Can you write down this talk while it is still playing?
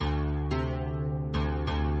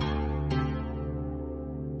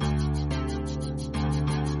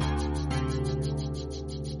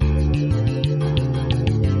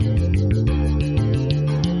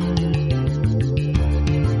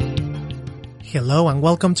Hello and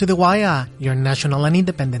welcome to The Wire, your national and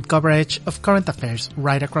independent coverage of current affairs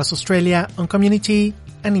right across Australia on community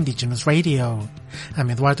and Indigenous radio. I'm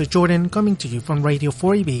Eduardo Jordan, coming to you from Radio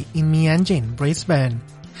 4EB in Meanjin, Brisbane.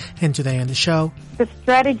 And today on the show, the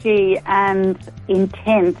strategy and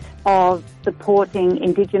intent of supporting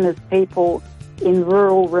Indigenous people in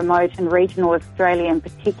rural, remote and regional Australia in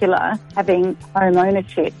particular, having home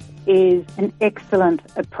ownership is an excellent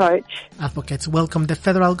approach. Advocates welcome the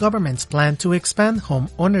federal government's plan to expand home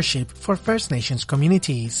ownership for First Nations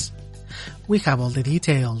communities. We have all the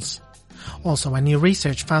details. Also, a new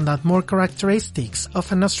research found out more characteristics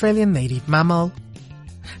of an Australian native mammal.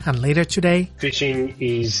 And later today, fishing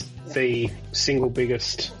is the single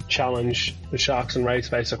biggest challenge the sharks and rays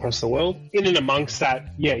face across the world. In and amongst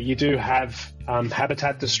that, you do have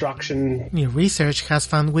habitat destruction. New research has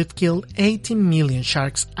found we've killed 18 million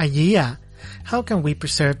sharks a year. How can we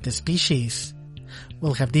preserve the species?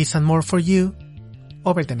 We'll have this and more for you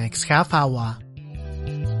over the next half hour.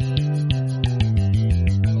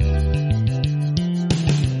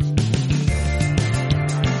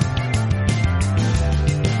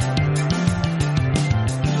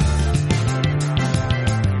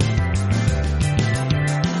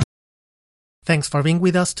 Thanks for being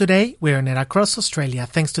with us today. We're on air across Australia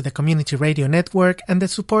thanks to the Community Radio Network and the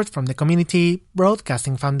support from the Community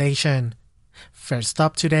Broadcasting Foundation. First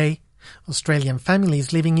up today, Australian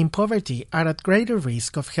families living in poverty are at greater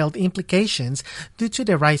risk of health implications due to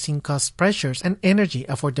the rising cost pressures and energy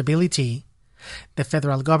affordability. The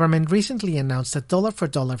federal government recently announced a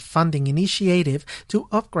dollar-for-dollar funding initiative to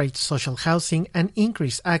upgrade social housing and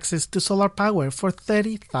increase access to solar power for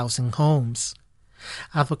 30,000 homes.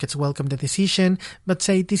 Advocates welcome the decision, but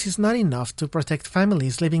say this is not enough to protect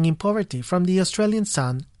families living in poverty from the Australian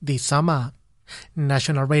sun this summer.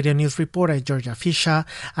 National Radio News reporter Georgia Fisher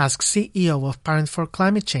asked CEO of Parents for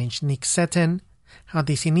Climate Change Nick Seton how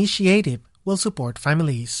this initiative will support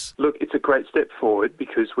families. Look, it's a great step forward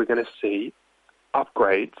because we're going to see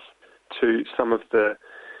upgrades to some of the,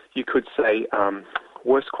 you could say,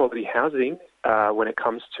 worst quality housing when it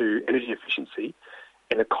comes to energy efficiency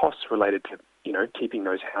and the costs related to keeping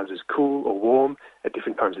those houses cool or warm at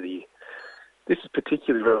different times of the year. This is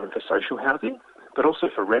particularly relevant for social housing, but also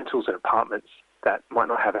for rentals and apartments that might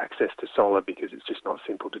not have access to solar because it's just not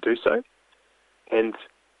simple to do so. And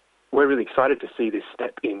we're really excited to see this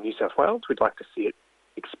step in New South Wales. We'd like to see it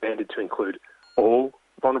expanded to include all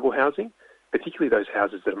vulnerable housing, particularly those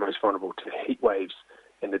houses that are most vulnerable to heat waves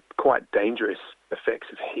and the quite dangerous effects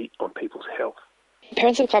of heat on people's health.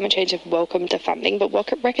 Parents of Climate Change have welcomed the funding, but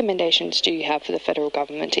what recommendations do you have for the federal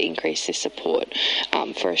government to increase this support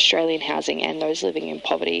for Australian housing and those living in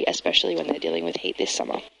poverty, especially when they're dealing with heat this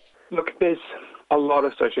summer? Look, there's a lot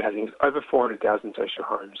of social housing, over 400,000 social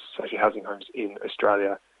housing homes in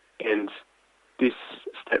Australia, and this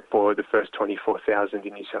step forward, the first 24,000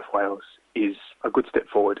 in New South Wales, is a good step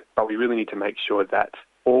forward, but we really need to make sure that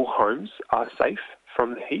all homes are safe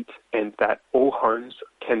from the heat and that all homes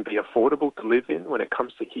can be affordable to live in when it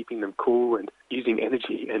comes to keeping them cool and using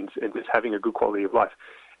energy and just having a good quality of life.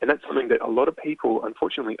 And that's something that a lot of people,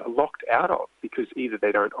 unfortunately, are locked out of because either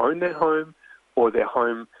they don't own their home or their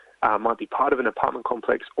home might be part of an apartment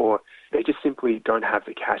complex, or they just simply don't have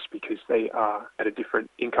the cash because they are at a different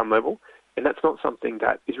income level. And that's not something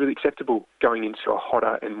that is really acceptable going into a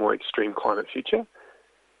hotter and more extreme climate future.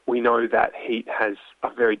 We know that heat has a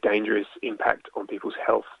very dangerous impact on people's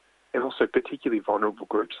health and also particularly vulnerable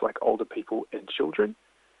groups like older people and children.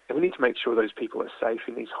 And we need to make sure those people are safe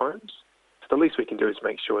in these homes. So the least we can do is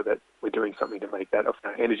make sure that we're doing something to make that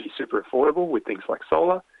energy super affordable with things like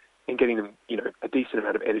solar and getting them, a decent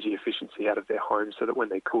amount of energy efficiency out of their homes so that when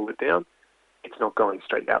they cool it down, it's not going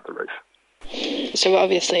straight out the roof. So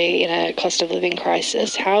obviously, in a cost of living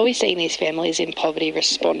crisis, how are we seeing these families in poverty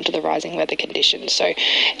respond to the rising weather conditions? So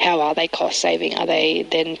how are they cost saving? Are they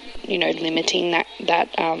then, limiting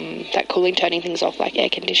that cooling, turning things off like air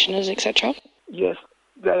conditioners, etc.? Yes,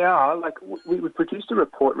 they are. We produced a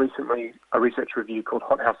report recently, a research review called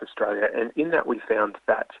Hot House Australia, and in that we found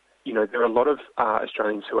that, there are a lot of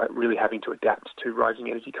Australians who are really having to adapt to rising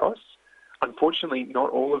energy costs. Unfortunately, not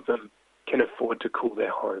all of them can afford to cool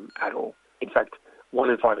their home at all. In fact, 1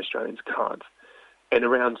 in 5 Australians can't. And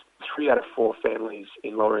around 3 out of 4 families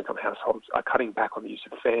in lower income households are cutting back on the use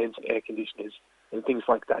of fans and air conditioners and things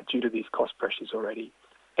like that due to these cost pressures already.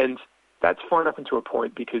 And that's fine up until a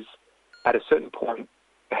point because at a certain point,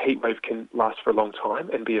 a heat wave can last for a long time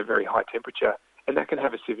and be a very high temperature, and that can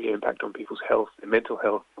have a severe impact on people's health, their mental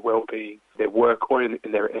health, their well-being, their work, or in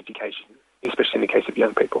their education. especially in the case of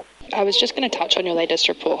young people. I was just going to touch on your latest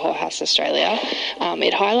report, Hot House Australia.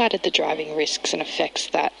 It highlighted the driving risks and effects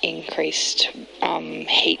that increased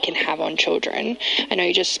heat can have on children. I know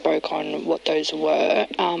you just spoke on what those were.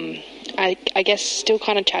 I guess still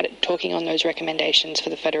kind of talking on those recommendations for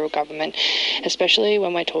the federal government, especially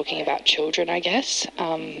when we're talking about children, I guess,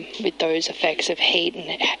 with those effects of heat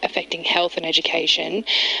and affecting health and education.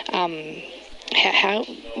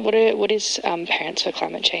 What is Parents for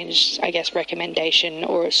Climate Change, I guess, recommendation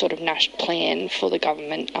or a sort of national plan for the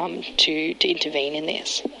government to intervene in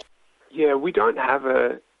this? Yeah, we don't have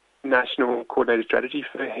a national coordinated strategy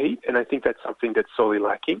for heat, and I think that's something that's sorely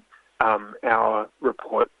lacking. Our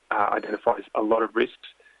report identifies a lot of risks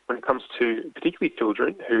when it comes to particularly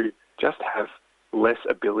children who just have less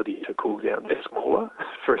ability to cool down. They're smaller,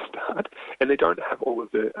 for a start, and they don't have all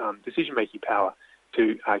of the decision-making power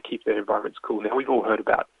to keep their environments cool. Now, we've all heard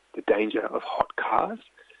about the danger of hot cars,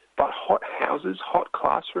 but hot houses, hot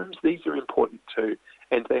classrooms, these are important too,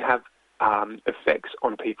 and they have effects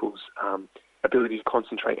on people's ability to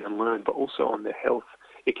concentrate and learn, but also on their health.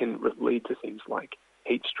 It can lead to things like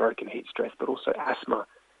heat stroke and heat stress, but also asthma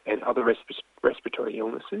and other respiratory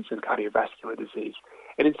illnesses and cardiovascular disease.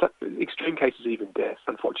 And in such extreme cases, even death.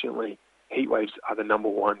 Unfortunately, heat waves are the number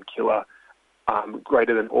one killer,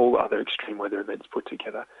 greater than all other extreme weather events put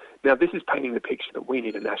together. Now, this is painting the picture that we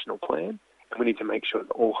need a national plan, and we need to make sure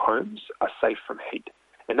that all homes are safe from heat.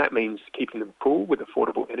 And that means keeping them cool with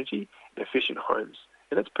affordable energy and efficient homes.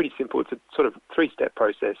 And that's pretty simple. It's a sort of three-step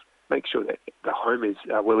process. Make sure that the home is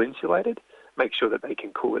well insulated, make sure that they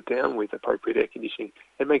can cool it down with appropriate air conditioning,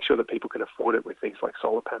 and make sure that people can afford it with things like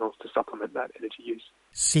solar panels to supplement that energy use.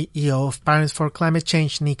 CEO of Parents for Climate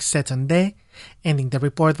Change, Nick Setonde, ending the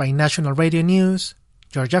report by National Radio News,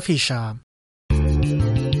 Georgia Fisher.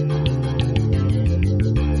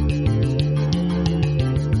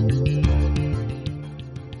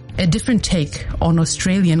 A different take on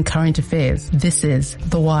Australian current affairs. This is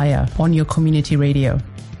The Wire on your community radio.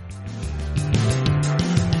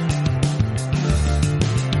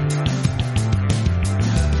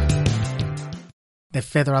 The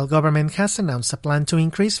federal government has announced a plan to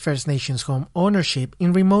increase First Nations home ownership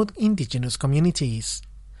in remote Indigenous communities.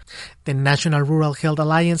 The National Rural Health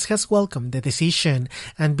Alliance has welcomed the decision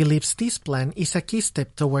and believes this plan is a key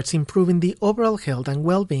step towards improving the overall health and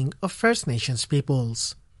well-being of First Nations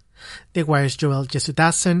peoples. The Wire's Joel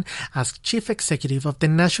Jesudason asked Chief Executive of the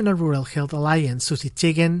National Rural Health Alliance, Susie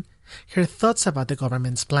Tigan, her thoughts about the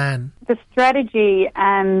government's plan. The strategy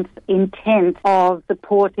and intent of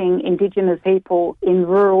supporting Indigenous people in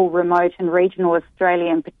rural, remote and regional Australia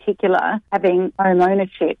in particular, having home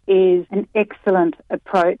ownership, is an excellent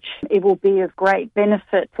approach. It will be of great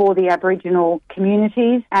benefit for the Aboriginal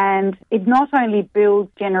communities, and it not only builds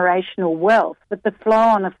generational wealth, but the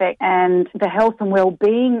flow-on effect and the health and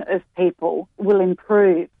well-being of people will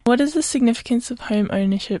improve. What is the significance of home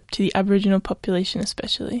ownership to the Aboriginal population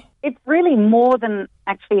especially? It's really more than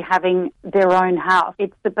actually having their own house.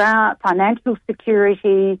 It's about financial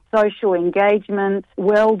security, social engagement,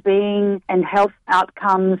 well-being and health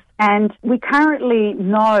outcomes. And we currently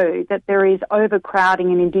know that there is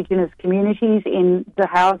overcrowding in Indigenous communities in the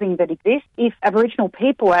housing that exists. If Aboriginal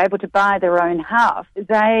people are able to buy their own house,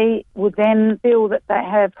 they will then feel that they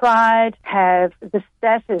have pride, have the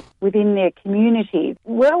status within their community.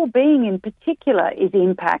 Well-being in particular is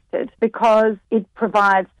impacted because it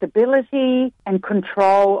provides stability and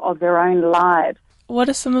control of their own lives. What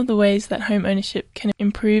are some of the ways that home ownership can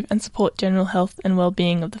improve and support general health and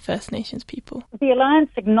well-being of the First Nations people? The Alliance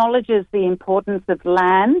acknowledges the importance of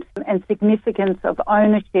land and significance of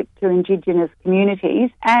ownership to Indigenous communities.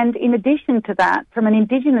 And in addition to that, from an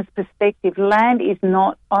Indigenous perspective, land is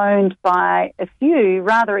not owned by a few,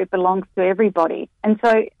 rather it belongs to everybody. And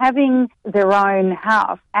so having their own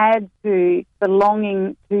house adds to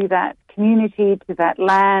belonging to that community, to that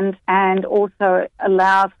land, and also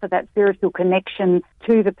allows for that spiritual connection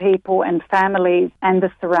to the people and families and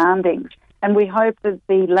the surroundings. And we hope that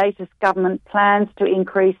the latest government plans to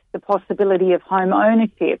increase the possibility of home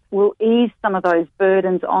ownership will ease some of those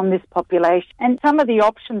burdens on this population. And some of the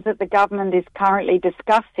options that the government is currently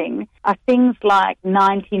discussing are things like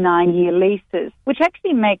 99-year leases, which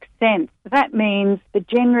actually makes sense. That means that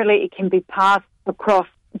generally it can be passed across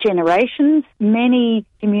generations. Many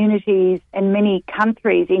communities and many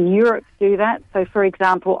countries in Europe do that. So, for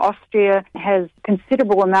example, Austria has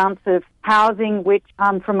considerable amounts of housing which,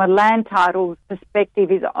 from a land title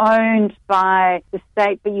perspective, is owned by the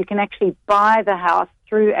state, but you can actually buy the house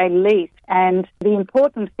through a lease. And the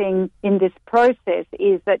important thing in this process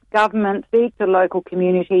is that government speak to local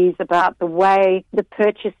communities about the way the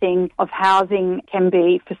purchasing of housing can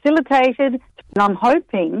be facilitated. And I'm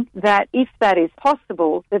hoping that if that is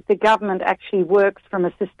possible, that the government actually works from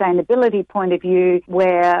a sustainability point of view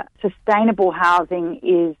where sustainable housing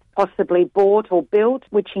is possibly bought or built,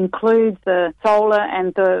 which includes the solar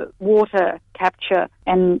and the water capture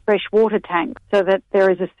and fresh water tanks, so that there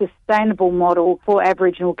is a sustainable model for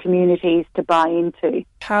Aboriginal communities to buy into.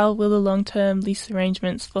 How will the long-term lease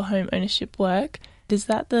arrangements for home ownership work? Is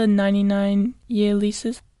that the 99-year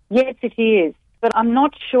leases? Yes, it is. But I'm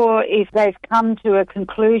not sure if they've come to a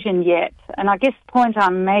conclusion yet. And I guess the point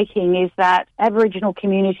I'm making is that Aboriginal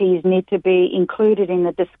communities need to be included in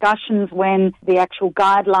the discussions when the actual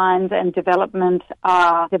guidelines and development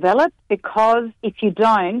are developed, because if you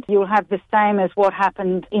don't, you'll have the same as what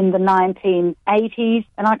happened in the 1980s.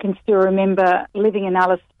 And I can still remember living in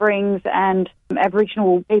Alice Springs, and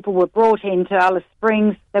Aboriginal people were brought into Alice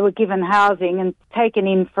Springs. They were given housing and taken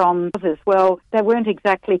in from others. Well, they weren't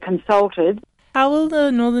exactly consulted. How will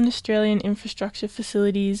the Northern Australian infrastructure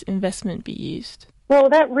facilities investment be used? Well,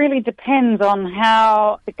 that really depends on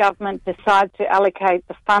how the government decides to allocate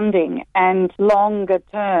the funding, and longer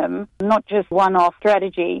term, not just one-off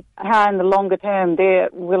strategy, how in the longer term they're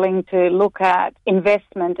willing to look at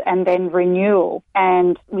investment and then renewal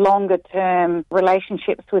and longer term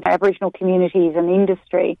relationships with Aboriginal communities and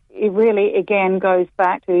industry. It really, again, goes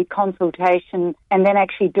back to consultation and then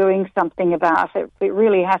actually doing something about it. It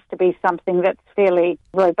really has to be something that's fairly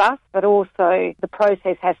robust, but also the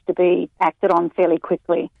process has to be acted on fairly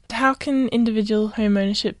quickly. How can individual home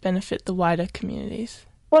ownership benefit the wider communities?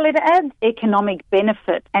 Well, it adds economic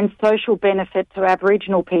benefit and social benefit to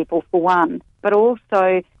Aboriginal people, for one, but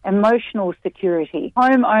also emotional security.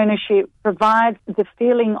 Home ownership provides the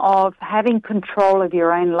feeling of having control of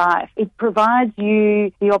your own life. It provides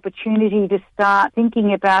you the opportunity to start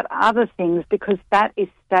thinking about other things because that is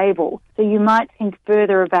stable. So you might think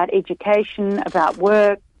further about education, about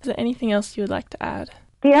work. Is there anything else you would like to add?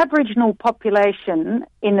 The Aboriginal population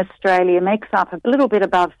in Australia makes up a little bit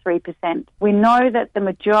above 3%. We know that the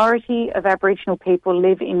majority of Aboriginal people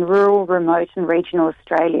live in rural, remote and regional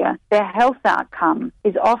Australia. Their health outcome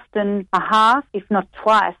is often a half, if not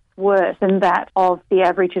twice, worse than that of the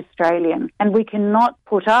average Australian. And we cannot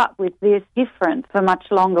put up with this difference for much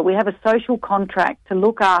longer. We have a social contract to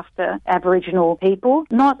look after Aboriginal people,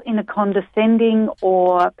 not in a condescending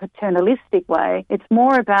or paternalistic way. It's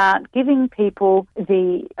more about giving people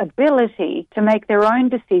the ability to make their own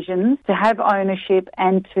decisions, to have ownership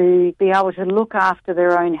and to be able to look after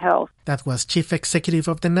their own health. That was Chief Executive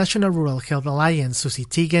of the National Rural Health Alliance, Susie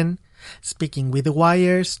Teagan, speaking with The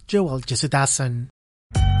Wire's Joel Jesudason.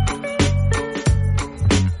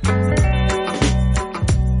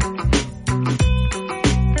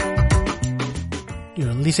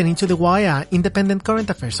 You're listening to The Wire, independent current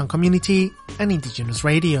affairs on community and Indigenous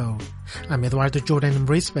radio. I'm Eduardo Jordan in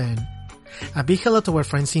Brisbane. A big hello to our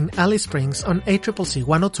friends in Alice Springs on ACCC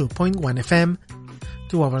 102.1 FM,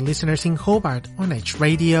 to our listeners in Hobart on Edge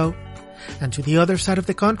Radio, and to the other side of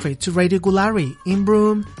the country to Radio Gulari in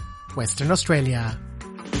Broome, Western Australia.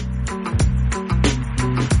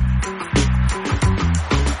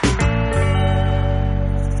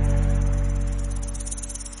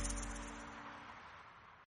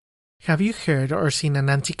 Have you heard or seen an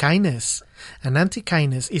antechinus? An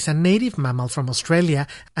antechinus is a native mammal from Australia,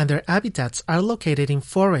 and their habitats are located in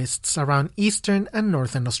forests around eastern and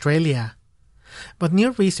northern Australia. But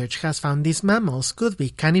new research has found these mammals could be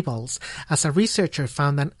cannibals, as a researcher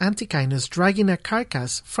found an antechinus dragging a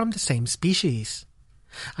carcass from the same species.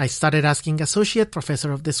 I started asking Associate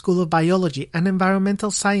Professor of the School of Biology and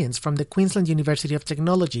Environmental Science from the Queensland University of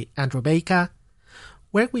Technology, Andrew Baker,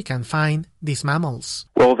 where we can find these mammals.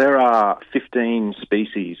 Well, there are 15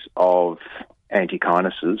 species of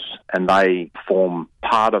antechinuses, and they form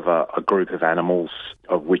part of a group of animals,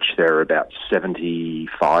 of which there are about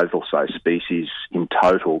 75 or so species in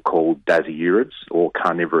total, called dasyurids, or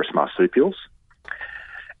carnivorous marsupials.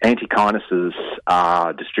 Antechinuses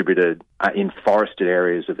are distributed in forested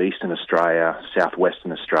areas of eastern Australia,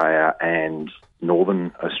 southwestern Australia and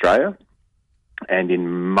northern Australia, and in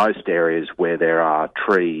most areas where there are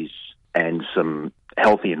trees and some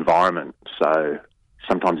healthy environment, so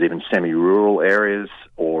sometimes even semi-rural areas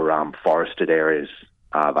or forested areas,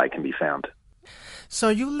 they can be found. So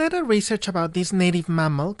you led a research about this native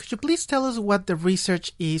mammal. Could you please tell us what the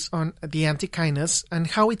research is on the antechinus and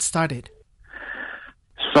how it started?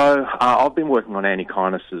 So I've been working on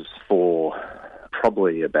antechinuses for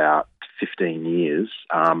probably about 15 years,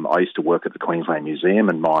 I used to work at the Queensland Museum,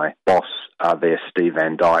 and my boss there, Steve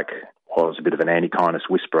Van Dyke, was a bit of an Antechinus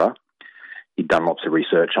whisperer. He'd done lots of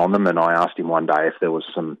research on them, and I asked him one day if there was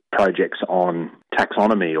some projects on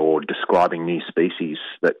taxonomy or describing new species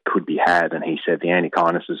that could be had, and he said the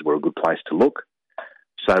Antechinuses were a good place to look.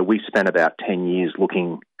 So we spent about 10 years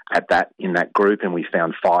looking at that in that group, and we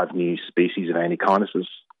found 5 new species of Antechinuses,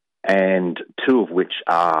 and 2 of which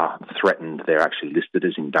are threatened. They're actually listed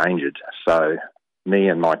as endangered. So me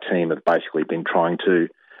and my team have basically been trying to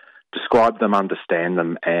describe them, understand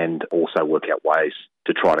them, and also work out ways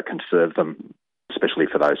to try to conserve them, especially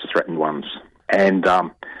for those threatened ones. And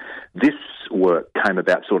this work came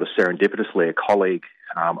about sort of serendipitously. A colleague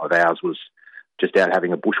of ours was just out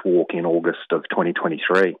having a bushwalk in August of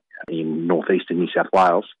 2023 in northeastern New South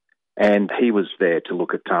Wales, and he was there to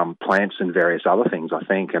look at plants and various other things, I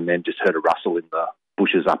think, and then just heard a rustle in the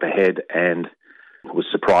bushes up ahead and was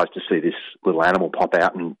surprised to see this little animal pop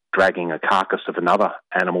out and dragging a carcass of another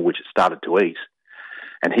animal which it started to eat.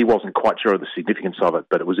 And he wasn't quite sure of the significance of it,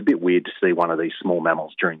 but it was a bit weird to see one of these small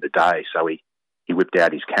mammals during the day. So he whipped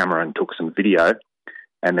out his camera and took some video.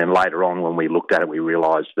 And then later on, when we looked at it, we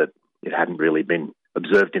realised that it hadn't really been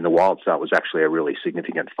observed in the wild, so it was actually a really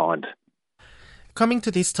significant find. Coming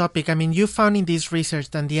to this topic, I mean, you found in this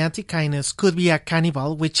research that the Antechinus could be a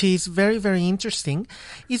cannibal, which is very, very interesting.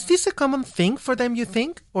 Is this a common thing for them, you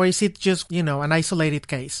think? Or is it just, an isolated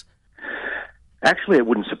case? Actually, it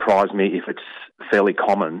wouldn't surprise me if it's fairly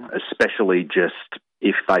common, especially just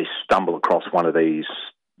if they stumble across one of these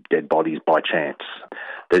dead bodies by chance.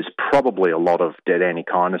 There's probably a lot of dead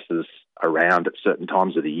Antechinuses around at certain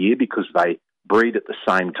times of the year because they breed at the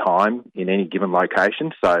same time in any given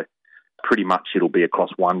location. So pretty much it'll be across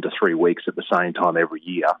 1 to 3 weeks at the same time every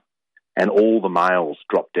year. And all the males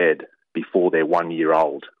drop dead before they're 1 year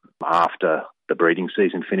old after the breeding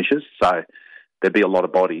season finishes. So there'd be a lot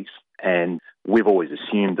of bodies. And we've always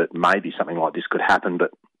assumed that maybe something like this could happen,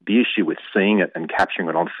 but the issue with seeing it and capturing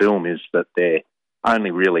it on film is that they're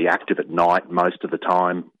only really active at night most of the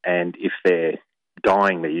time, and if they're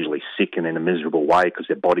dying, they're usually sick and in a miserable way because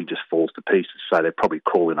their body just falls to pieces, so they probably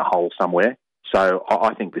crawl in a hole somewhere. So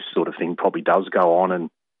I think this sort of thing probably does go on, and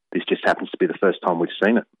this just happens to be the first time we've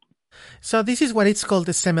seen it. So this is what it's called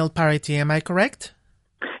the semel parity, am I correct?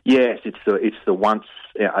 Yes, it's the once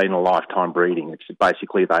in a lifetime breeding. It's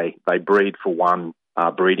basically they breed for one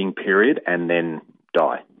breeding period and then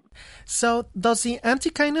die. So does the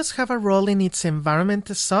Antechinus have a role in its environment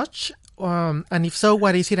as such? And if so,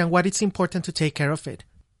 what is it and what is important to take care of it?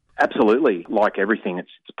 Absolutely. Like everything, it's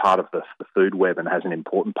part of the food web and has an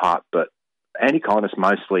important part. But Antechinus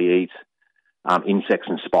mostly eat insects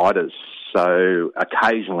and spiders. So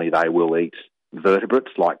occasionally they will eat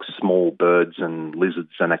vertebrates like small birds and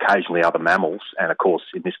lizards and occasionally other mammals, and of course,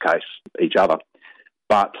 in this case, each other.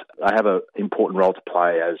 But they have an important role to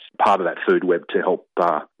play as part of that food web to help,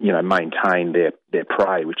 maintain their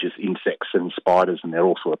prey, which is insects and spiders, and they're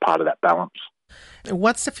also a part of that balance.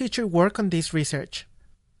 What's the future work on this research?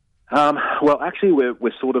 Well, actually,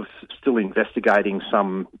 we're sort of still investigating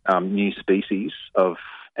some new species of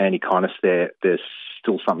Antechinus. There's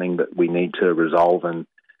still something that we need to resolve and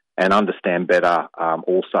understand better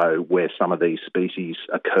also where some of these species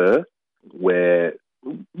occur. We're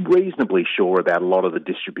reasonably sure about a lot of the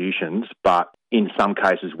distributions, but in some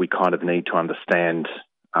cases we kind of need to understand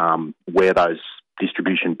where those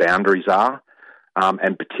distribution boundaries are.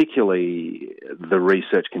 And particularly the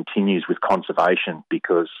research continues with conservation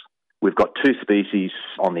because we've got 2 species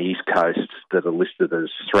on the East Coast that are listed as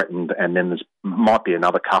threatened, and then there might be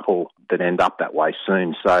another couple that end up that way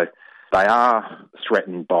soon. So they are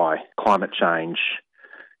threatened by climate change,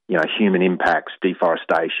 human impacts,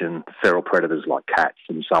 deforestation, feral predators like cats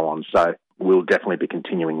and so on. So we'll definitely be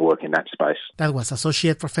continuing work in that space. That was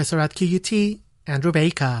Associate Professor at QUT, Andrew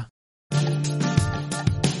Baker.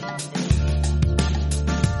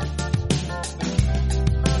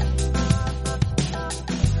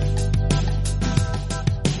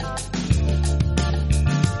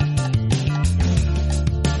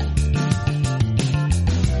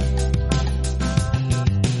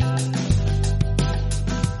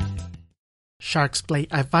 Sharks play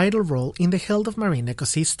a vital role in the health of marine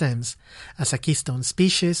ecosystems. As a keystone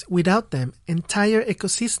species, without them, entire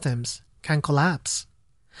ecosystems can collapse.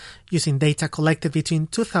 Using data collected between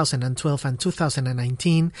 2012 and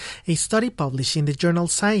 2019, a study published in the journal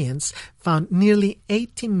Science found nearly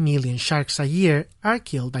 80 million sharks a year are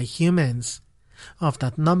killed by humans. Of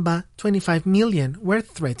that number, 25 million were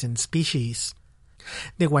threatened species.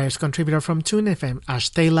 The Wire's contributor from Toon FM, Ash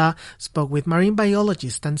Taylor, spoke with marine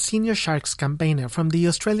biologist and senior sharks campaigner from the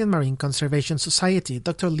Australian Marine Conservation Society,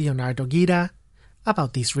 Dr. Leonardo Gira,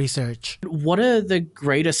 about this research. What are the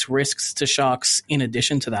greatest risks to sharks in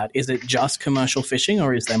addition to that? Is it just commercial fishing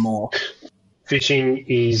or is there more? Fishing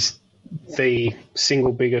is the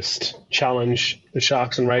single biggest challenge the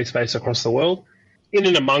sharks and rays face across the world. In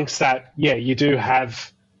and amongst that, you do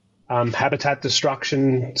have habitat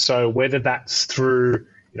destruction. So whether that's through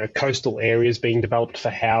coastal areas being developed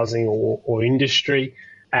for housing or industry,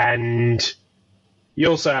 and you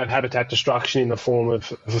also have habitat destruction in the form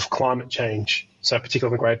of climate change. So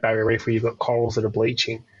particularly in the Great Barrier Reef where you've got corals that are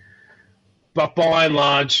bleaching. But by and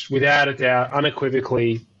large, without a doubt,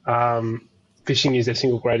 unequivocally, fishing is their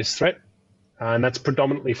single greatest threat. And that's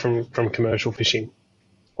predominantly from commercial fishing.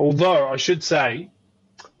 Although I should say,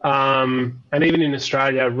 and even in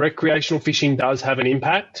Australia, recreational fishing does have an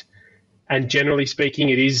impact. And generally speaking,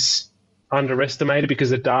 it is underestimated because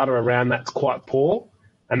the data around that's quite poor.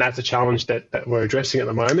 And that's a challenge that we're addressing at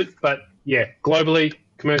the moment. But globally,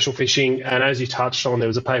 commercial fishing, and as you touched on, there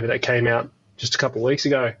was a paper that came out just a couple of weeks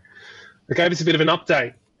ago that gave us a bit of an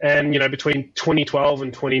update. And, between 2012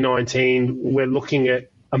 and 2019, we're looking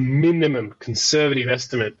at a minimum conservative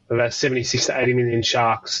estimate of about 76 to 80 million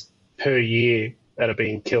sharks per year that are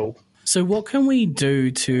being killed. So what can we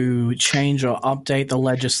do to change or update the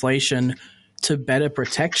legislation to better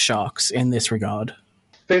protect sharks in this regard?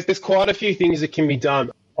 There's quite a few things that can be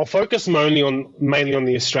done. I'll focus mainly on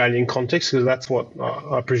the Australian context because that's what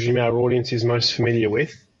I presume our audience is most familiar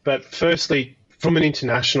with. But firstly, from an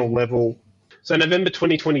international level, so November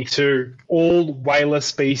 2022, all whaler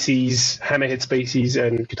species, hammerhead species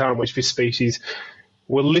and Kataran wedgefish species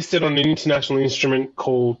were listed on an international instrument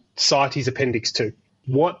called CITES Appendix 2.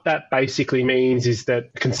 What that basically means is that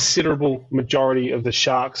a considerable majority of the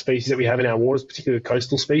shark species that we have in our waters, particularly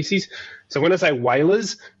coastal species, so when I say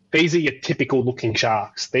whalers, these are your typical looking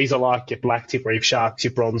sharks. These are like your black tip reef sharks,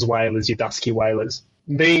 your bronze whalers, your dusky whalers.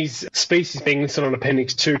 These species being listed on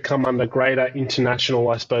Appendix 2 come under greater international,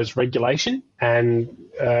 I suppose, regulation and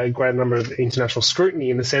a greater number of international scrutiny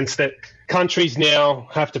in the sense that countries now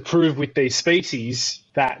have to prove with these species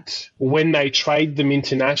that when they trade them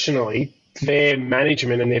internationally, their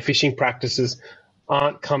management and their fishing practices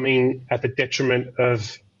aren't coming at the detriment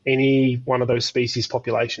of any one of those species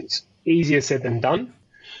populations. Easier said than done.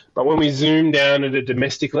 But when we zoom down at a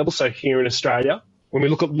domestic level, so here in Australia, when we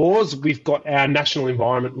look at laws, we've got our national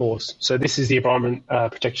environment laws. So this is the Environment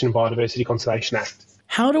Protection and Biodiversity Conservation Act.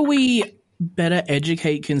 How do we better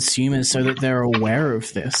educate consumers so that they're aware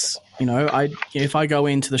of this? If I go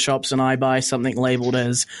into the shops and I buy something labelled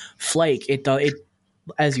as flake, it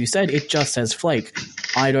as you said, it just says flake.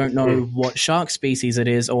 I don't know what shark species it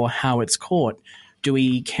is or how it's caught. Do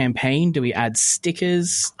we campaign? Do we add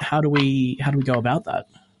stickers? How do we go about that?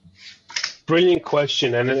 Brilliant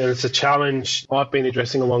question, and it's a challenge I've been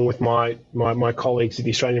addressing along with my colleagues at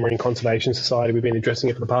the Australian Marine Conservation Society. We've been addressing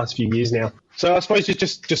it for the past few years now. So I suppose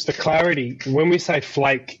just for clarity, when we say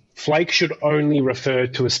flake should only refer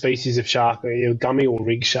to a species of shark, a gummy or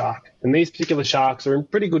rig shark. And these particular sharks are in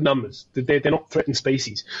pretty good numbers. They're not threatened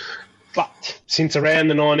species. But since around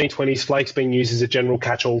the 1920s, flake's been used as a general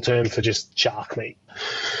catch-all term for just shark meat.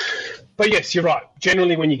 But yes, you're right.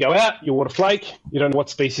 Generally, when you go out, you order flake, you don't know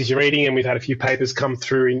what species you're eating, and we've had a few papers come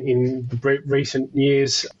through in the recent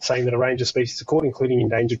years saying that a range of species are caught, including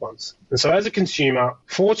endangered ones. And so as a consumer,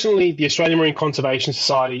 fortunately, the Australian Marine Conservation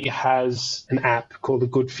Society has an app called the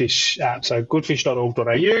Goodfish app, so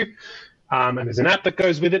goodfish.org.au, and there's an app that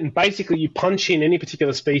goes with it, and basically you punch in any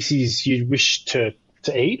particular species you wish to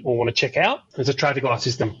eat or want to check out. There's a traffic light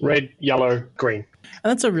system, red, yellow, green. And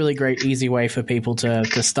that's a really great, easy way for people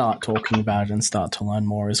to start talking about it and start to learn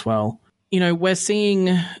more as well. We're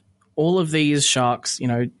seeing all of these sharks,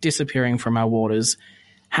 disappearing from our waters.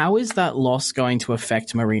 How is that loss going to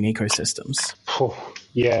affect marine ecosystems? Oh,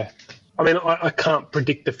 yeah. I can't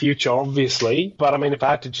predict the future, obviously, but if I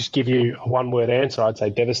had to just give you a one-word answer, I'd say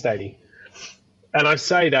devastating. And I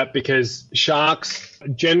say that because sharks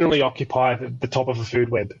generally occupy the top of a food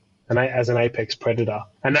web and as an apex predator.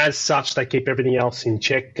 And as such, they keep everything else in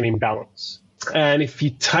check and in balance. And if you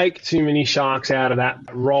take too many sharks out of that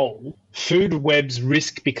role, food webs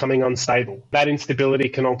risk becoming unstable. That instability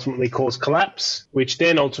can ultimately cause collapse, which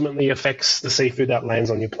then ultimately affects the seafood that lands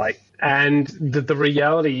on your plate. And the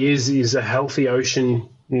reality is a healthy ocean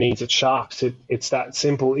needs its sharks. It's that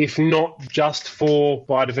simple, if not just for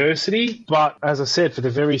biodiversity, but as I said, for the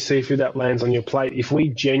very seafood that lands on your plate. If we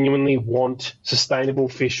genuinely want sustainable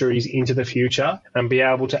fisheries into the future and be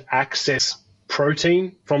able to access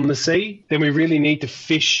protein from the sea, then we really need to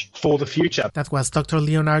fish for the future. That was Dr.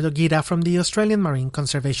 Leonardo Guida from the Australian Marine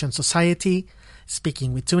Conservation Society,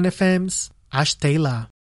 speaking with Tune FM's Ash Taylor.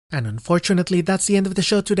 And unfortunately, that's the end of the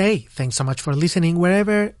show today. Thanks so much for listening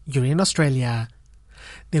wherever you're in Australia.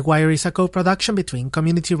 The Wire is a co-production between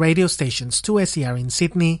community radio stations 2SER in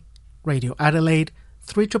Sydney, Radio Adelaide,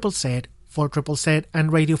 3ZZZ, 4ZZZ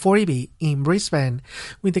and Radio 4EB in Brisbane,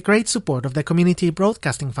 with the great support of the Community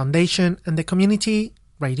Broadcasting Foundation and the Community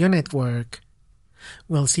Radio Network.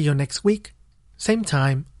 We'll see you next week, same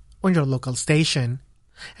time, on your local station.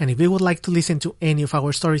 And if you would like to listen to any of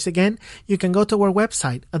our stories again, you can go to our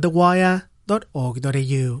website at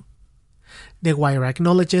thewire.org.au. The Wire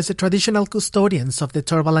acknowledges the traditional custodians of the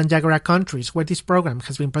Turrbal and Jagera countries where this program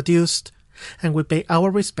has been produced, and we pay our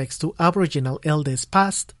respects to Aboriginal elders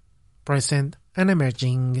past, present, and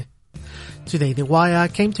emerging. Today The Wire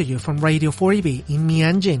came to you from Radio 4EB in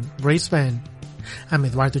Mianjin, Brisbane. I'm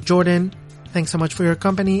Eduardo Jordan. Thanks so much for your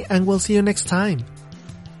company, and we'll see you next time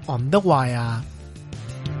on The Wire.